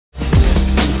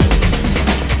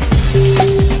I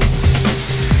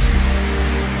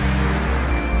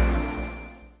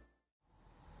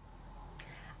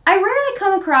rarely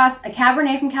come across a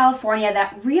Cabernet from California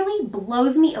that really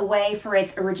blows me away for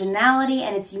its originality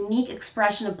and its unique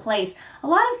expression of place. A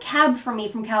lot of Cab for me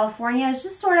from California is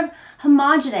just sort of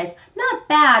homogenous. Not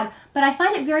bad, but I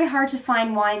find it very hard to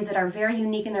find wines that are very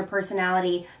unique in their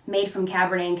personality made from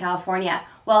Cabernet in California.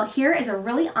 Well, here is a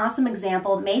really awesome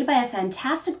example made by a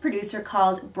fantastic producer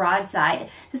called Broadside.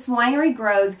 This winery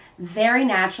grows very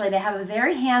naturally. They have a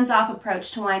very hands-off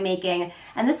approach to winemaking,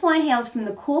 and this wine hails from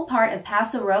the cool part of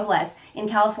Paso Robles in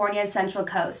California's Central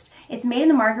Coast. It's made in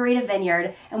the Margarita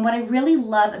Vineyard, and what I really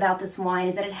love about this wine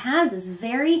is that it has this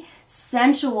very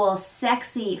sensual,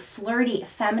 sexy, flirty,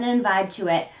 feminine vibe to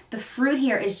it. The fruit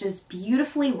here is just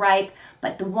beautifully ripe,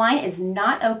 but the wine is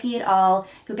not oaky at all.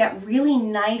 You'll get really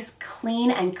nice,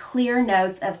 clean, and clear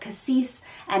notes of cassis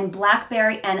and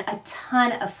blackberry and a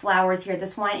ton of flowers here.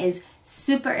 This wine is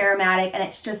super aromatic, and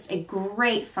it's just a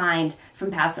great find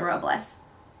from Paso Robles.